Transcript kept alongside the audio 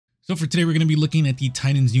So for today, we're going to be looking at the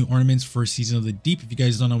Titan's new ornaments for Season of the Deep. If you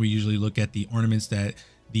guys don't know, we usually look at the ornaments that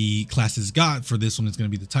the classes got. For this one, it's going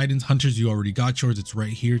to be the Titans. Hunters, you already got yours. It's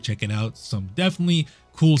right here. Check it out. Some definitely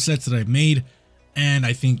cool sets that I've made. And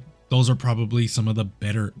I think those are probably some of the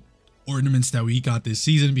better ornaments that we got this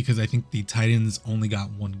season, because I think the Titans only got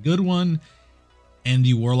one good one. And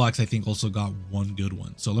the Warlocks, I think, also got one good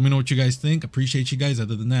one. So let me know what you guys think. Appreciate you guys.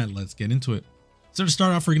 Other than that, let's get into it. So to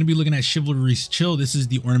start off, we're going to be looking at Chivalry's Chill. This is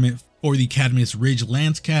the ornament for the Cadmus Ridge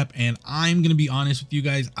Lance Cap, and I'm going to be honest with you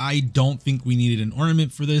guys, I don't think we needed an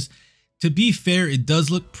ornament for this. To be fair, it does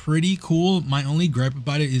look pretty cool. My only gripe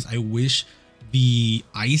about it is I wish the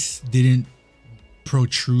ice didn't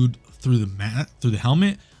protrude through the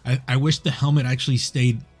helmet. I wish the helmet actually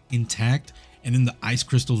stayed intact, and then the ice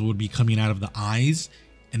crystals would be coming out of the eyes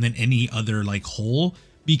and then any other like hole,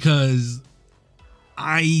 because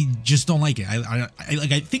I just don't like it.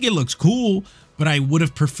 I think it looks cool, but I would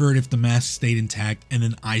have preferred if the mask stayed intact and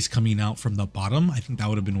then ice coming out from the bottom. I think that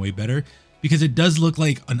would have been way better, because it does look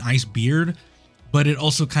like an ice beard, but it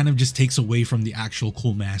also kind of just takes away from the actual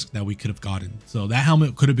cool mask that we could have gotten. So that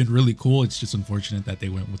helmet could have been really cool. It's just unfortunate that they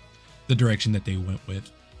went with the direction that they went with.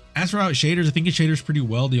 As for how it shaders, I think it shaders pretty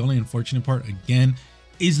well. The only unfortunate part, again,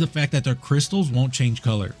 is the fact that their crystals won't change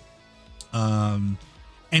color.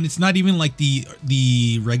 And it's not even like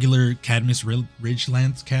the regular Cadmus Ridge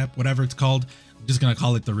Lance Cap, whatever it's called. I'm just gonna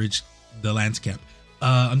call it the Lance Cap.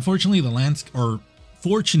 Unfortunately,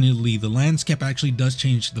 fortunately, the Lance Cap actually does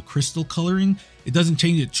change the crystal coloring. It doesn't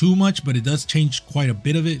change it too much, but it does change quite a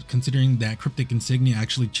bit of it, considering that Cryptic Insignia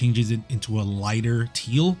actually changes it into a lighter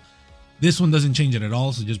teal. This one doesn't change it at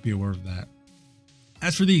all, so just be aware of that.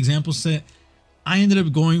 As for the example set, I ended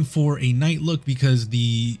up going for a night look because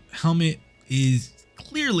the helmet is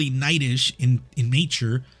clearly nightish in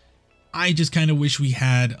nature. I just kind of wish we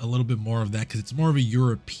had a little bit more of that, because it's more of a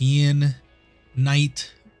European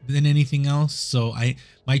night than anything else. So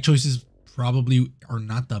my choices probably are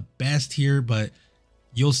not the best here, but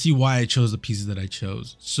you'll see why I chose the pieces that I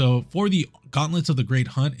chose. So for the Gauntlets of the Great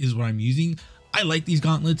Hunt is what I'm using. I like these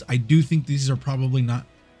gauntlets. I do think these are probably not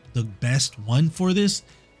the best one for this,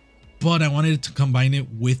 but I wanted to combine it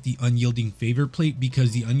with the Unyielding Favor Plate,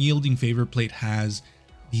 because the Unyielding Favor Plate has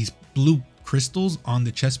these blue crystals on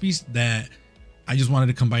the chest piece that I just wanted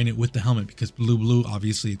to combine it with the helmet, because blue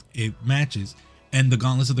obviously it matches, and the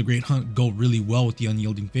Gauntlets of the Great Hunt go really well with the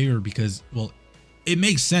Unyielding Favor, because, well, it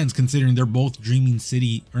makes sense considering they're both Dreaming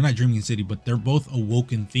City, or not Dreaming City, but they're both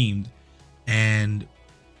Awoken themed, and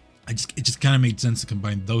it just kind of made sense to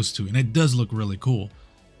combine those two, and it does look really cool.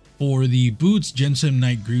 For the boots, Gensem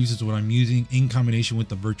Knight Greaves is what I'm using in combination with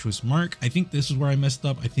the Virtuous Mark. I think this is where I messed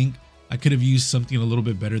up. I think I could have used something a little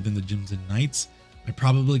bit better than the Gems and Knights. I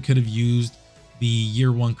probably could have used the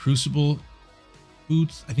Year 1 Crucible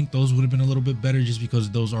boots. I think those would have been a little bit better, just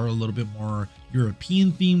because those are a little bit more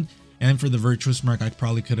European themed. And for the Virtuous Mark, I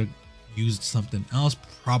probably could have used something else.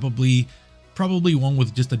 Probably one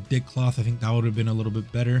with just a dick cloth. I think that would have been a little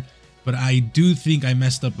bit better. But I do think I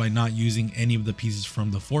messed up by not using any of the pieces from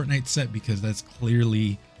the Fortnite set, because that's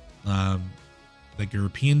clearly like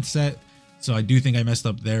European set. So I do think I messed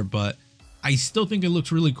up there, but I still think it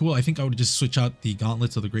looks really cool. I think I would just switch out the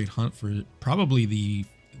Gauntlets of the Great Hunt for probably the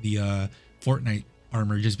Fortnite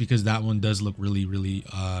armor, just because that one does look really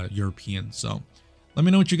European. So let me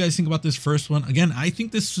know what you guys think about this first one. Again, I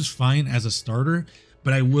think this is fine as a starter,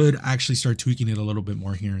 but I would actually start tweaking it a little bit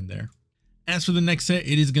more here and there. As for the next set,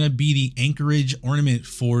 it is going to be the Anchorage ornament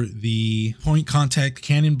for the Point Contact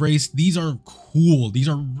Cannon Brace. These are cool. These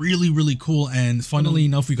are really cool. And funnily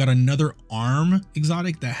enough, we got another arm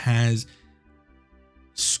exotic that has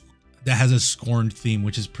a Scorned theme,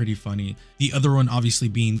 which is pretty funny. The other one obviously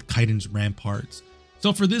being Kaiden's Ramparts.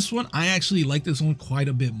 So for this one, I actually like this one quite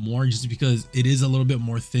a bit more, just because it is a little bit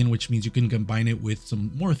more thin, which means you can combine it with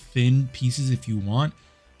some more thin pieces if you want.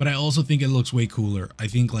 But I also think it looks way cooler. I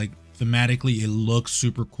think, like, thematically it looks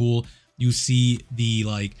super cool. You see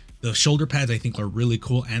the shoulder pads, I think, are really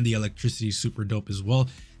cool, and the electricity is super dope as well.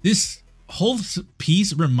 This whole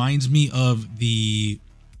piece reminds me of the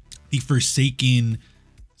Forsaken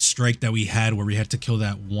strike that we had, where we had to kill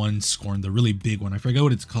that one Scorn, the really big one. I forget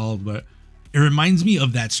what it's called, but it reminds me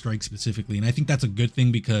of that strike specifically, and I think that's a good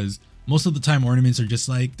thing, because most of the time ornaments are just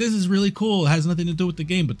like, this is really cool, it has nothing to do with the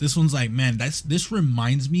game, but this one's like, man, this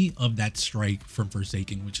reminds me of that strike from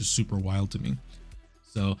Forsaken, which is super wild to me.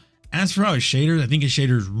 So as for how it shaders, I think it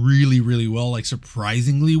shaders really well, like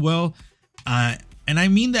surprisingly well. And I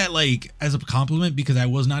mean that like as a compliment, because I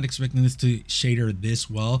was not expecting this to shader this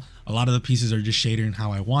well. A lot of the pieces are just shadering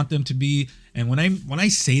how I want them to be. And when I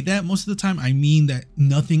say that, most of the time I mean that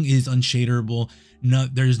nothing is unshaderable. No,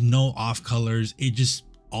 there's no off colors. It just,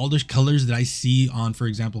 all the colors that I see on, for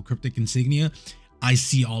example, Cryptic Insignia, I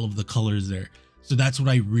see all of the colors there. So that's what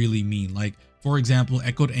I really mean. Like, for example,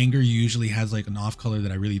 Echoed Anger usually has like an off color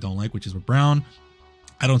that I really don't like, which is a brown.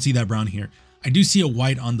 I don't see that brown here. I do see a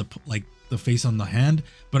white on the, like, the face on the hand,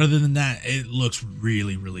 but other than that, it looks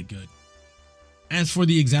really, really good. As for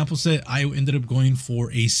the example set, I ended up going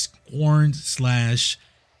for a scorned slash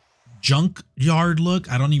junkyard look.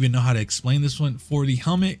 I don't even know how to explain this one. For the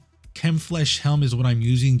helmet, Chemflesh helm is what I'm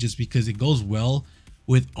using just because it goes well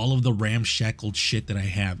with all of the ramshackled shit that I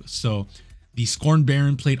have. So the Scorn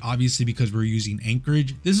Baron plate, obviously because we're using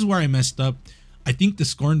Anchorage. This is where I messed up. I think the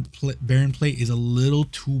Scorn Baron plate is a little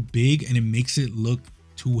too big and it makes it look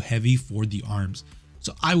too heavy for the arms.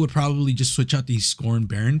 So I would probably just switch out the Scorn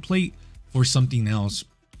Baron plate for something else.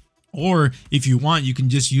 Or if you want, you can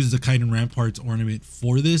just use the Cayde Ramparts ornament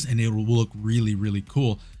for this and it will look really, really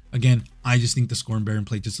cool. Again, I just think the Scorn Baron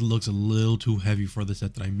plate just looks a little too heavy for the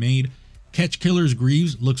set that I made. Catch Killer's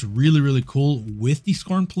Greaves looks really, really cool with the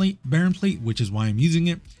Scorn Baron plate, which is why I'm using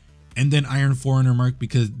it. And then Iron Foreigner Mark,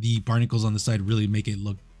 because the barnacles on the side really make it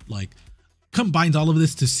look like, combines all of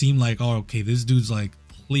this to seem like, oh, okay, this dude's like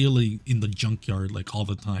clearly in the junkyard like all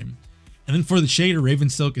the time. And then for the shader, Raven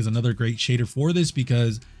Silk is another great shader for this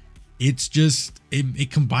because it's just, it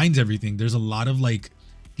combines everything. There's a lot of like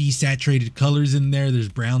desaturated colors in there. There's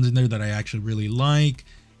browns in there that I actually really like.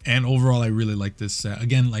 And overall, I really like this set.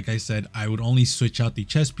 Again, like I said, I would only switch out the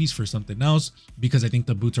chest piece for something else because I think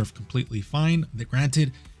the boots are completely fine.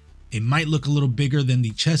 Granted, it might look a little bigger than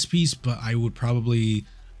the chest piece, but I would probably,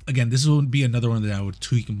 again, this would be another one that I would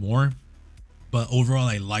tweak more. But overall,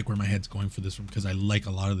 I like where my head's going for this one because I like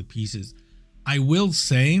a lot of the pieces. I will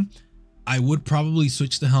say I would probably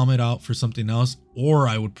switch the helmet out for something else, or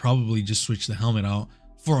I would probably just switch the helmet out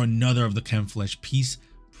for another of the Chemflesh piece.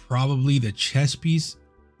 Probably the chest piece.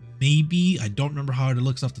 Maybe, I don't remember how it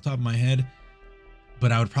looks off the top of my head,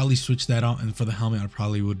 but I would probably switch that out. And for the helmet, I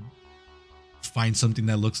probably would find something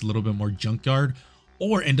that looks a little bit more junkyard,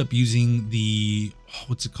 or end up using the,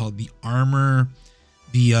 what's it called, the armor,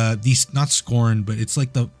 these, not Scorn, but it's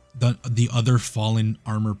like the other fallen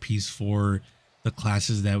armor piece for the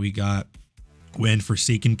classes that we got when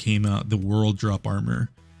Forsaken came out, the world drop armor,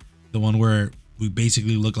 the one where we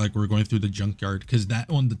basically look like we're going through the junkyard, because that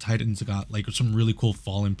one, the Titans got like some really cool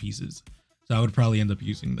fallen pieces. So I would probably end up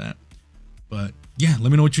using that. But yeah,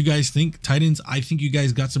 let me know what you guys think. Titans, I think you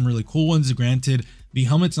guys got some really cool ones. Granted, the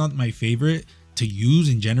helmet's not my favorite to use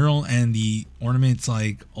in general, and the ornaments,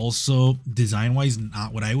 like, also design wise,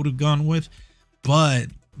 not what I would have gone with. But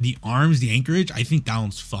the arms, the Anchorage, I think that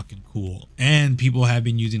one's fucking cool, and people have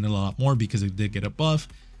been using it a lot more because it did get a buff.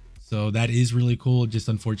 So that is really cool. Just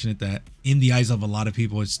unfortunate that in the eyes of a lot of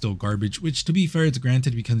people, it's still garbage, which, to be fair, it's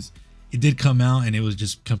granted because it did come out and it was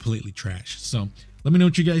just completely trash. So let me know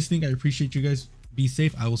what you guys think. I appreciate you guys. Be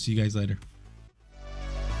safe. I will see you guys later.